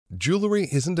Jewelry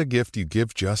isn't a gift you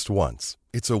give just once.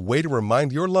 It's a way to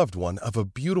remind your loved one of a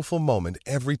beautiful moment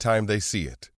every time they see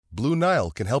it. Blue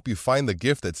Nile can help you find the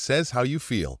gift that says how you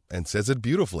feel and says it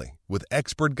beautifully, with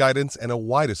expert guidance and a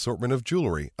wide assortment of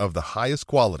jewelry of the highest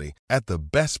quality at the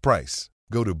best price.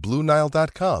 Go to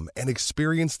BlueNile.com and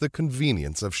experience the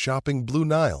convenience of shopping Blue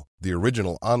Nile, the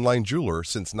original online jeweler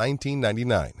since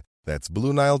 1999. That's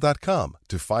BlueNile.com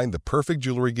to find the perfect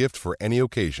jewelry gift for any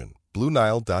occasion.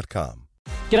 BlueNile.com.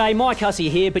 G'day, Mike Hussey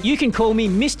here, but you can call me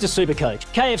Mr. Supercoach.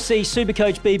 KFC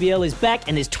Supercoach BBL is back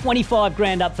and there's 25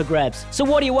 grand up for grabs. So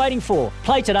what are you waiting for?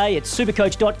 Play today at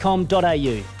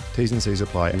supercoach.com.au. T's and C's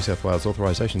apply. New South Wales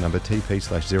authorisation number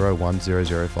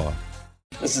TP/01005.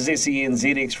 This is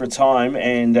SENZ Extra Time,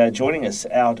 and joining us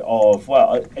out of,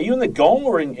 well, are you in the Gong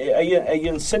or are you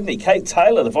in Sydney? Kate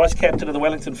Taylor, the Vice Captain of the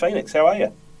Wellington Phoenix. How are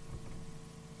you?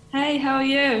 Hey, how are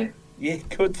you? Yeah,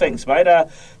 good, thanks, mate.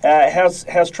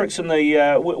 How's tricks in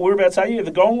the, whereabouts are you,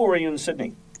 the Gong or are you in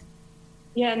Sydney?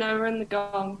 Yeah, no, we're in the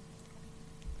Gong.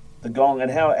 The Gong, and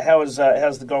how's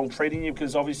the Gong treating you?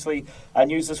 Because obviously,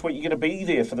 news this week, you're going to be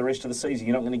there for the rest of the season.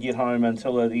 You're not going to get home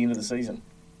until the end of the season.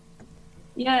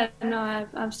 Yeah, no,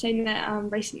 I've seen that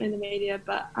recently in the media,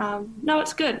 but no,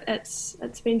 it's good.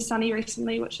 It's been sunny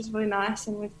recently, which is really nice,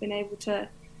 and we've been able to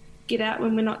get out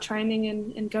when we're not training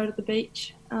and go to the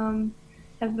beach,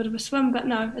 have a bit of a swim. But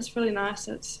no, it's really nice.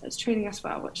 It's treating us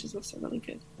well, which is also really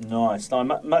good. Nice. Now,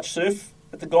 much surf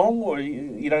at the Gong, or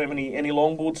you don't have any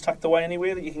longboards tucked away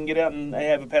anywhere that you can get out and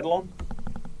have a paddle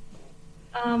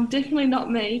on? Definitely not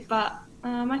me, but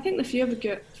I think a few of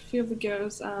the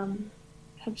girls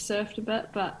have surfed a bit,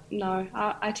 but no,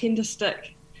 I tend to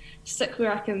stick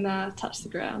where I can touch the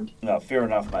ground. No, fair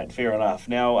enough, mate, fair enough.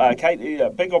 Now, Kate, a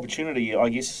big opportunity, I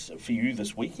guess, for you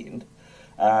this weekend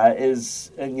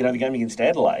is, the game against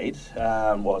Adelaide.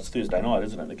 Well, it's Thursday night,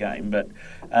 isn't it, the game? But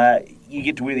you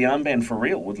get to wear the armband for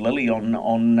real with Lily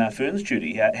on Ferns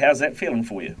duty. How's that feeling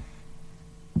for you?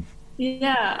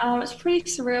 Yeah, it's pretty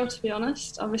surreal, to be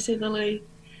honest. Obviously, Lily,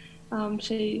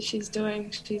 she's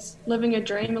living a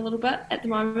dream a little bit at the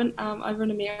moment over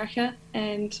in America,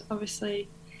 and obviously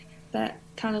that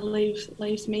kind of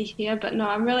leaves me here. But no,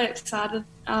 I'm really excited.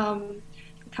 I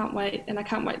can't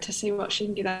wait to see what she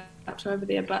can get up to over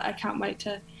there. But I can't wait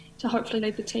to hopefully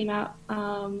lead the team out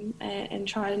and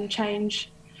try and change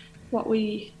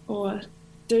or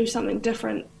do something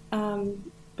different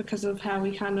because of how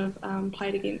we kind of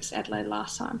played against Adelaide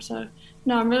last time. So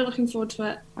no, I'm really looking forward to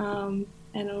it.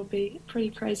 And it'll be a pretty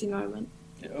crazy moment.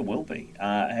 It will be.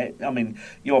 I mean,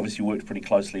 you obviously worked pretty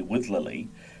closely with Lily.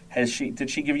 Did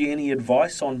she give you any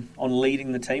advice on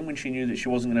leading the team when she knew that she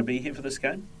wasn't going to be here for this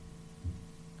game?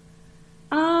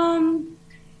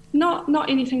 Not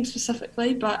anything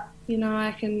specifically, but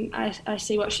I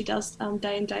see what she does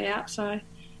day in, day out. So I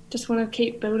just want to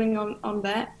keep building on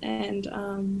that,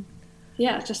 and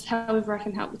just however I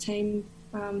can help the team.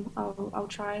 I'll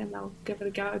try and I'll give it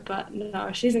a go, but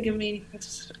no, she hasn't given me anything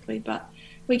specifically, but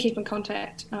we keep in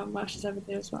contact while she's over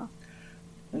there as well.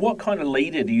 What kind of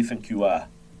leader do you think you are?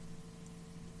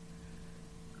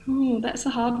 Oh, that's a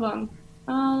hard one.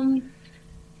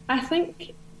 I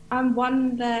think I'm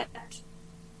one that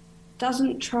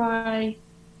doesn't try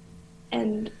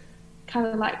and kind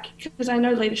of because I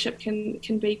know leadership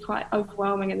can be quite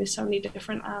overwhelming and there's so many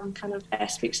different kind of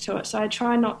aspects to it, so I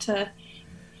try not to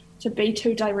be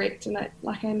too direct, and I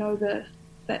know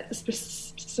that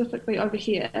specifically over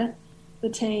here, the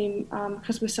team,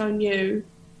 because we're so new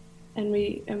and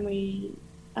we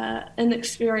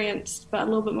inexperienced, but a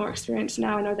little bit more experienced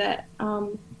now, I know that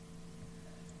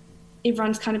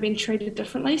everyone's kind of been treated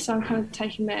differently, so I'm kind of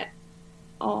taking that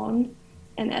on,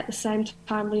 and at the same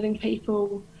time letting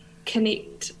people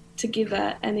connect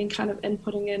together and then kind of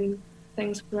inputting in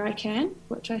things where I can,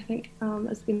 which I think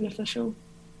is beneficial.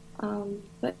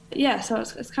 But yeah, so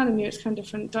it's kind of new, it's kind of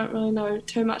different. Don't really know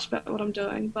too much about what I'm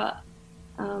doing, but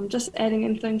just adding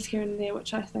in things here and there,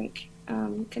 which I think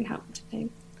can help the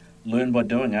team. Learn by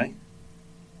doing, eh?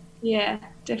 Yeah,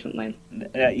 definitely.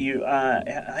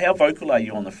 How vocal are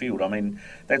you on the field? I mean,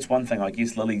 that's one thing. I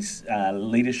guess Lily's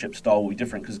leadership style will be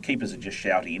different because keepers are just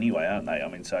shouty anyway, aren't they? I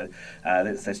mean, so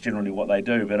that's generally what they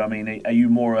do. But I mean, are you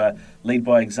more a lead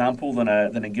by example than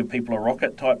a give people a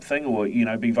rocket type thing, or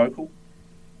be vocal?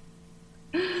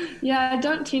 Yeah, I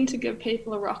don't tend to give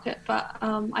people a rocket, but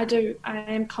I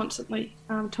am constantly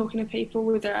talking to people,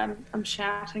 whether I'm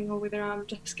shouting or whether I'm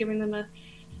just giving them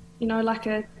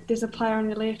there's a player on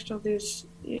your left, or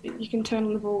you can turn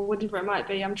on the ball, whatever it might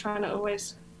be. I'm trying to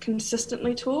always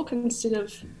consistently talk instead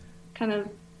of kind of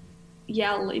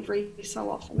yell every so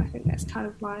often. I think that's kind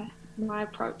of my my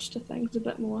approach to things a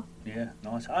bit more. Yeah,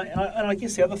 nice. And I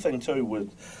guess the other thing too,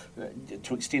 with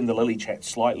to extend the Lily chat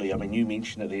slightly. I mean, you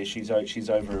mentioned it there. She's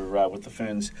over with the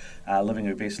Ferns, living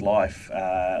her best life.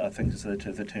 I think is the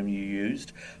term you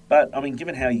used. But I mean,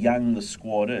 given how young the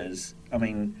squad is, I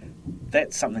mean,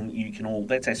 that's something that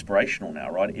that's aspirational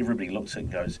now, right? Everybody looks at it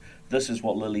and goes, "This is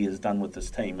what Lily has done with this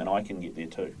team, and I can get there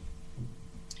too."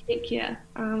 Heck yeah,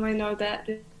 I know that.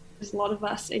 There's a lot of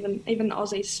us, even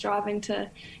Aussies, striving to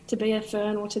be a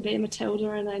Fern or to be a Matilda,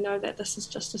 and I know that this is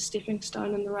just a stepping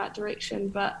stone in the right direction.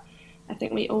 But I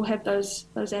think we all have those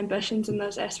ambitions and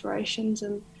those aspirations,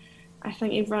 and I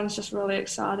think everyone's just really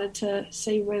excited to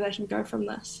see where they can go from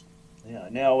this. Yeah.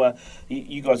 Now,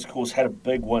 you guys, of course, had a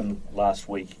big win last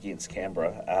week against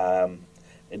Canberra.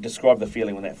 Describe the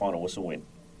feeling when that final whistle went.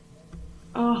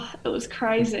 Oh, it was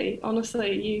crazy.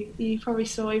 Honestly, you probably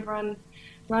saw everyone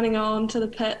running on to the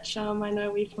pitch. I know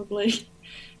we probably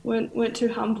weren't too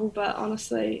humble, but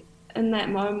honestly, in that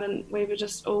moment, we were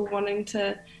just all wanting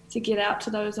to get out to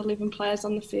those 11 players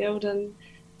on the field and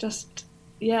just,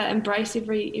 embrace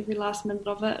every last minute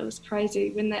of it. It was crazy.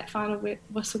 When that final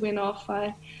whistle went off,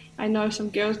 I know some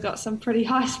girls got some pretty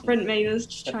high sprint meters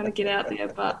just trying to get out there,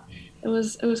 but it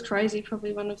was crazy.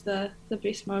 Probably one of the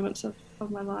best moments of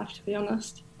my life, to be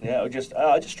honest. Yeah, just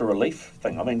a relief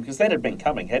thing. I mean, because that had been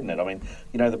coming, hadn't it? I mean,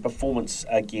 the performance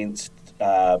against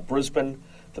Brisbane,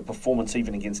 the performance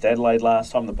even against Adelaide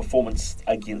last time, the performance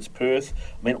against Perth.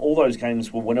 I mean, all those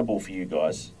games were winnable for you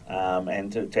guys.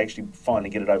 And to actually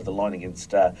finally get it over the line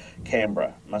against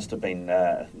Canberra must have been,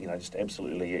 just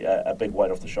absolutely a big weight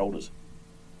off the shoulders.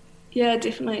 Yeah,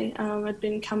 definitely. It'd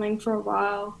been coming for a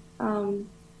while.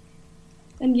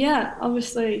 And yeah,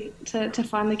 obviously to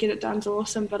finally get it done is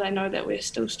awesome, but I know that we're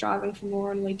still striving for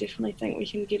more, and we definitely think we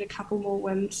can get a couple more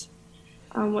wins,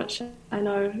 which I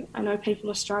know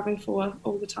people are striving for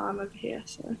all the time over here.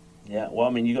 So. Yeah, well, I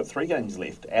mean, you've got 3 games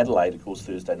left. Adelaide, of course,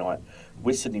 Thursday night,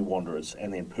 West Sydney Wanderers,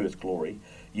 and then Perth Glory.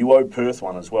 You owe Perth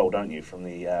one as well, don't you, from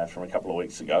a couple of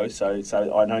weeks ago? So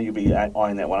I know you'll be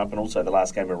eyeing that one up, and also the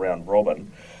last game around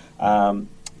Robin.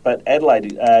 But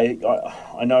Adelaide,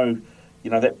 I know.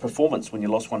 That performance when you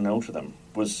lost 1-0 to them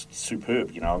was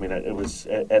superb. I mean,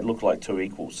 it looked like 2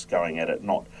 equals going at it,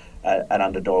 not an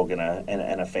underdog and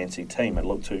a fancy team. It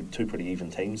looked two pretty even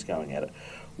teams going at it.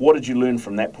 What did you learn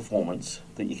from that performance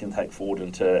that you can take forward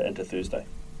into Thursday?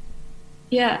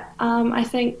 Yeah, I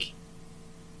think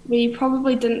we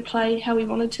probably didn't play how we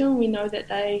wanted to, and we know that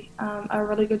they are a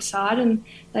really good side, and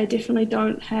they definitely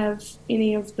don't have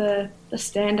any of the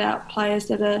standout players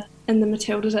that are in the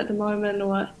Matildas at the moment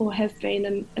or have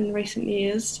been in recent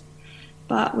years.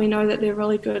 But we know that they're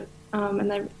really good,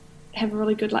 and they have a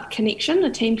really good connection, a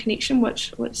team connection,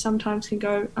 which sometimes can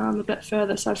go a bit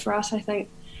further. So for us, I think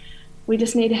we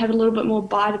just need to have a little bit more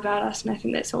bite about us, and I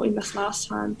think that's what we missed last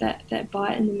time, that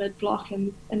bite in the mid-block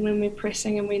and when we're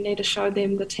pressing, and we need to show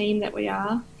them the team that we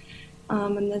are,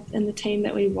 and the team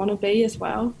that we want to be as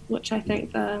well, which I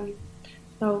think they'll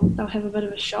have a bit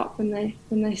of a shock when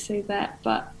they see that.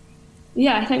 But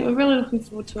yeah, I think we're really looking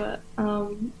forward to it,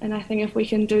 and I think if we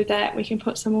can do that, we can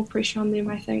put some more pressure on them.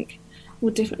 I think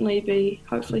we'll definitely be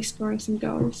hopefully scoring some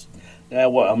goals. Yeah,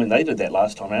 well, I mean, they did that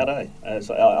last time out,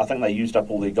 So I think they used up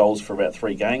all their goals for about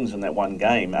 3 games in that one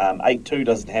game. 8-2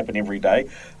 doesn't happen every day.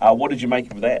 What did you make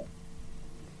of that?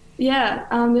 Yeah,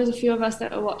 there's a few of us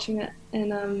that were watching it,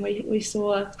 and we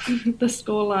saw the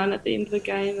scoreline at the end of the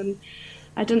game, and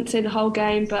I didn't see the whole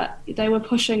game, but they were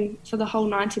pushing for the whole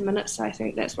 90 minutes, so I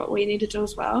think that's what we need to do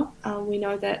as well. We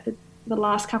know that the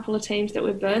last couple of teams that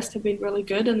we've versed have been really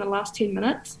good in the last 10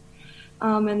 minutes.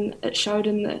 And it showed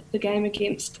in the game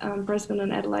against Brisbane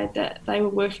and Adelaide that they were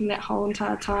working that whole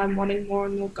entire time, wanting more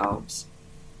and more goals.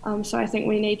 So I think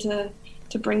we need to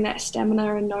bring that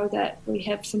stamina and know that we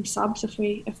have some subs if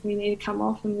we need to come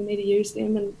off, and we need to use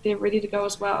them, and they're ready to go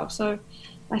as well. So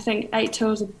I think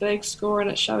 8-2 is a big score, and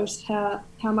it shows how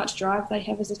much drive they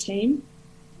have as a team,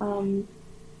 and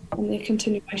their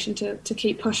continuation to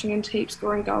keep pushing and to keep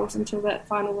scoring goals until that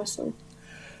final whistle.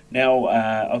 Now,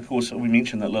 of course, we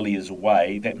mentioned that Lily is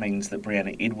away. That means that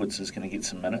Brianna Edwards is going to get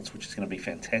some minutes, which is going to be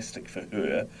fantastic for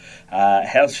her.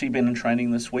 How's she been in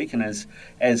training this week? And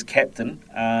as captain,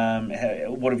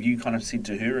 what have you kind of said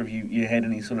to her? Have you had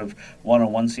any sort of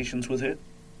one-on-one sessions with her?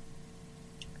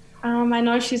 I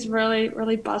know she's really,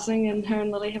 really buzzing, and her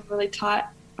and Lily have a really tight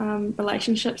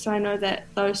relationship, so I know that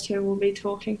those two will be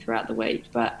talking throughout the week.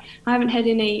 But I haven't had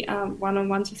any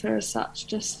one-on-ones with her as such,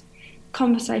 just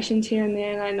conversations here and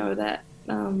there, and I know that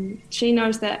she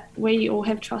knows that we all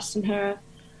have trust in her,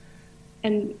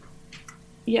 and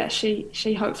yeah,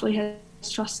 she hopefully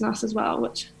has trust in us as well,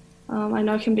 which I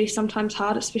know can be sometimes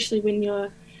hard, especially when you're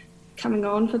coming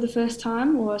on for the first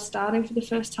time or starting for the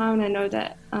first time. And I know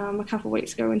that a couple of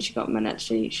weeks ago when she got minutes,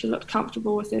 she looked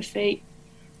comfortable with her feet,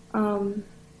 the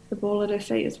ball at her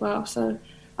feet as well. So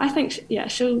I think,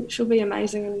 she'll be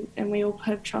amazing, and we all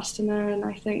have trust in her. And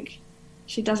I think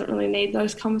she doesn't really need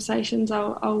those conversations.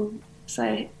 I'll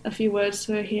say a few words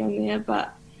to her here and there,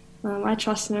 but I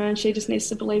trust in her, and she just needs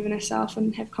to believe in herself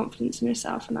and have confidence in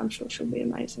herself, and I'm sure she'll be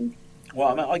amazing. Well,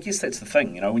 I mean, I guess that's the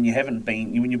thing, when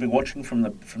you've been watching from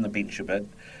the bench a bit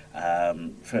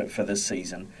for this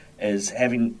season, is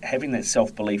having that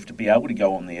self-belief to be able to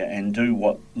go on there and do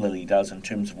what Lily does in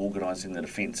terms of organising the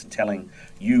defence and telling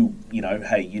you,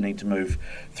 hey, you need to move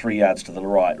 3 yards to the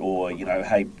right, or,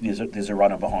 hey, there's a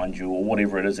runner behind you, or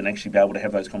whatever it is, and actually be able to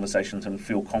have those conversations and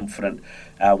feel confident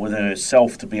within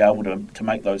herself to be able to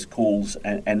make those calls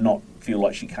and not feel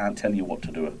like she can't tell you what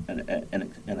to do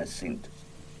in a sense.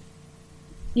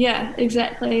 Yeah,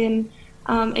 exactly. And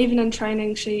even in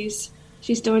training, she's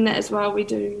doing that as well. We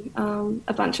do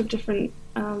a bunch of different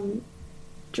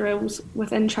drills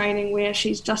within training where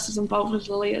she's just as involved as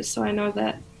Lily is. So I know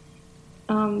that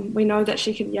we know that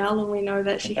she can yell, and we know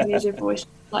that she can use her voice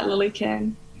like Lily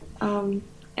can.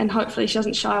 And hopefully she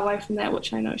doesn't shy away from that,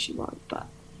 which I know she won't. But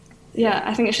yeah,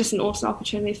 I think it's just an awesome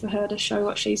opportunity for her to show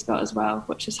what she's got as well,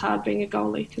 which is hard being a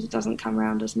goalie because it doesn't come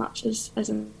around as much as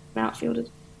an outfielder.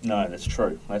 No, that's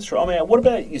true. I mean, what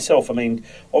about yourself? I mean,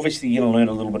 obviously you're going to learn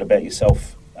a little bit about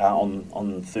yourself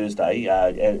on Thursday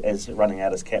as running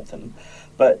out as captain.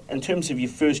 But in terms of your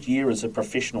first year as a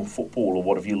professional footballer,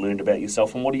 what have you learned about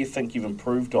yourself, and what do you think you've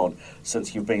improved on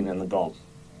since you've been in the Gong?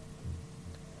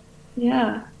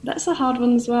 Yeah, that's a hard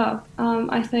one as well.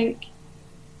 I think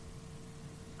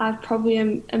I've probably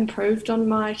improved on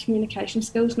my communication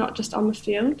skills, not just on the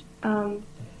field,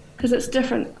 because it's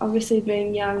different, obviously,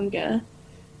 being younger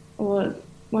or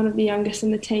one of the youngest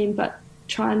in the team, but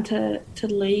trying to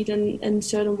lead in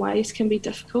certain ways can be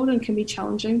difficult and can be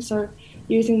challenging. So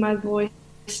using my voice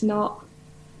not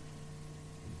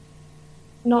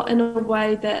in a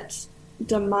way that's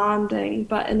demanding,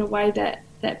 but in a way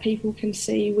that people can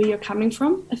see where you're coming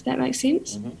from, if that makes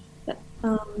sense.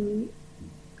 Mm-hmm.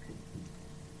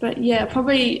 But yeah,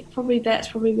 probably that's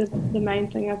probably the main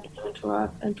thing I've learned or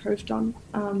I've improved on,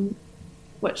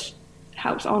 which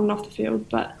helps on and off the field.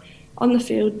 But on the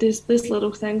field, there's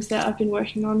little things that I've been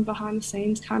working on behind the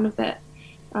scenes, kind of that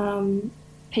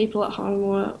people at home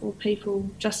or people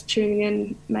just tuning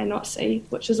in may not see,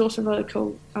 which is also really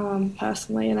cool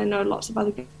personally, and I know lots of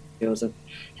other girls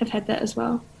have had that as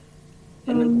well.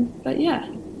 But yeah.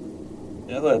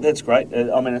 Yeah, that's great.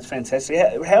 I mean, it's fantastic.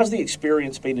 How's the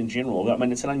experience been in general? I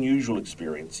mean, it's an unusual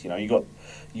experience. You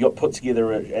got put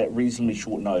together at reasonably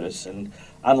short notice, and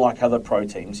unlike other pro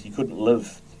teams, you couldn't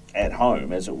live at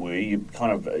home, as it were. You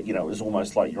kind of, it was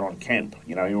almost like you're on camp.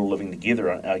 You're all living together,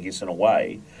 I guess, in a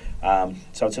way.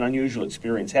 So it's an unusual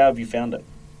experience. How have you found it?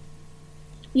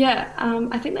 Yeah,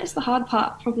 I think that's the hard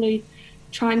part, probably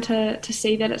trying to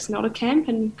see that it's not a camp,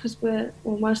 and because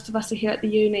most of us are here at the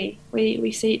uni,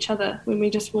 we see each other when we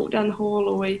just walk down the hall,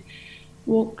 or we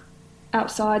walk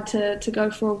outside to go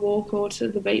for a walk, or to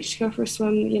the beach to go for a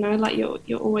swim. Like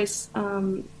you're always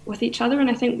with each other, and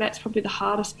I think that's probably the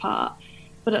hardest part,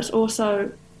 but it's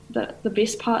also the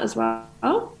best part as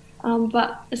well.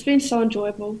 But it's been so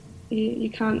enjoyable. You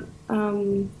can't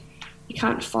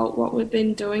fault what we've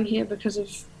been doing here because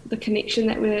of the connection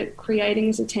that we're creating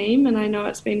as a team, and I know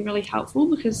it's been really helpful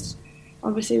because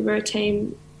obviously we're a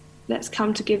team that's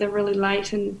come together really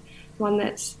late, and one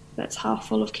that's half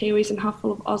full of Kiwis and half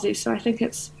full of Aussies. So I think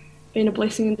it's been a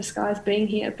blessing in disguise being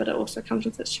here, but it also comes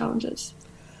with its challenges.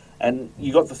 And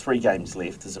you got the 3 games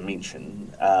left, as I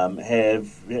mentioned.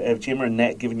 Have Gemma and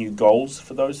Nat given you goals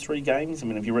for those 3 games? I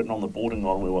mean, have you written on the boarding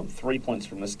line, we want 3 points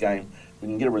from this game, we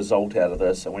can get a result out of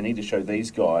this, and we need to show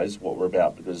these guys what we're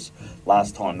about, because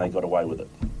last time they got away with it?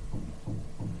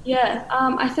 Yeah,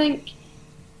 I think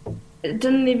it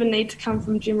didn't even need to come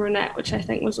from Gemma and Nat, which I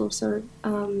think was also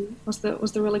was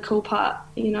the really cool part.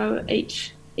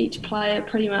 Each player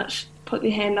pretty much put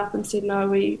their hand up and said, no,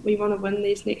 we want to win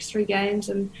these next 3 games,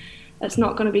 and it's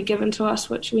not going to be given to us,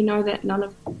 which we know that none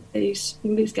of these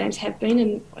games have been,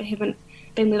 and we haven't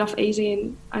been let off easy.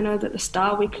 And I know that the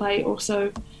style we play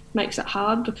also makes it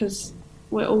hard because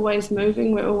we're always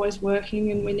moving, we're always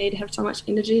working, and we need to have so much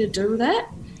energy to do that.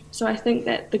 So I think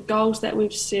that the goals that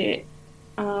we've set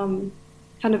kind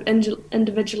of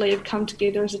individually have come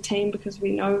together as a team because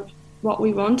we know what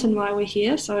we want and why we're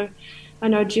here. So I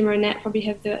know Gemma and Nat probably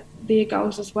have their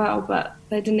goals as well, but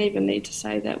they didn't even need to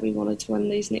say that we wanted to win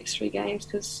these next 3 games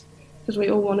because we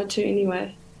all wanted to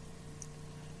anyway.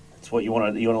 It's what you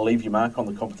want to leave your mark on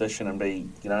the competition and be,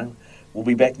 we'll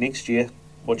be back next year.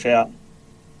 Watch out.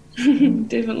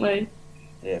 Definitely.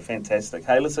 Yeah, fantastic.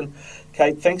 Hey, listen,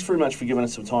 Kate, thanks very much for giving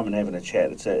us some time and having a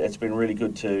chat. It's been really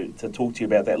good to talk to you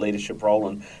about that leadership role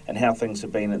and how things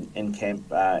have been in camp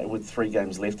with 3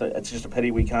 games left. It's just a pity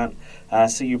we can't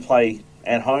see you play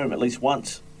at home at least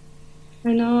once.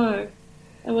 I know.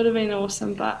 It would have been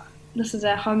awesome, but this is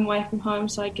our home away from home,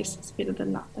 so I guess it's better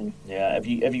than nothing. Yeah, have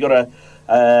you have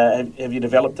you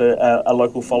developed a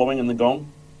local following in the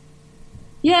Gong?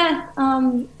 Yeah,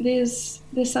 there's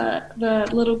the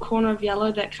little corner of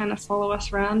yellow that kind of follow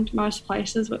us around most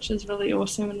places, which is really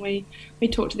awesome. And we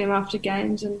talk to them after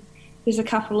games, and there's a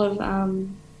couple of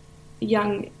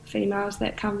young females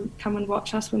that come and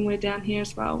watch us when we're down here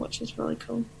as well, which is really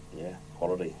cool. Yeah,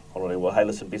 quality. Well, hey,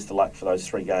 listen, best of luck for those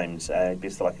 3 games.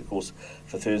 Best of luck, of course,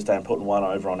 for Thursday and putting one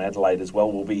over on Adelaide as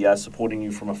well. We'll be supporting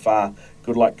you from afar.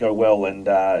 Good luck, go well, and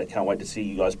can't wait to see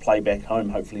you guys play back home,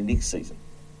 hopefully next season.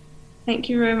 Thank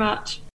you very much.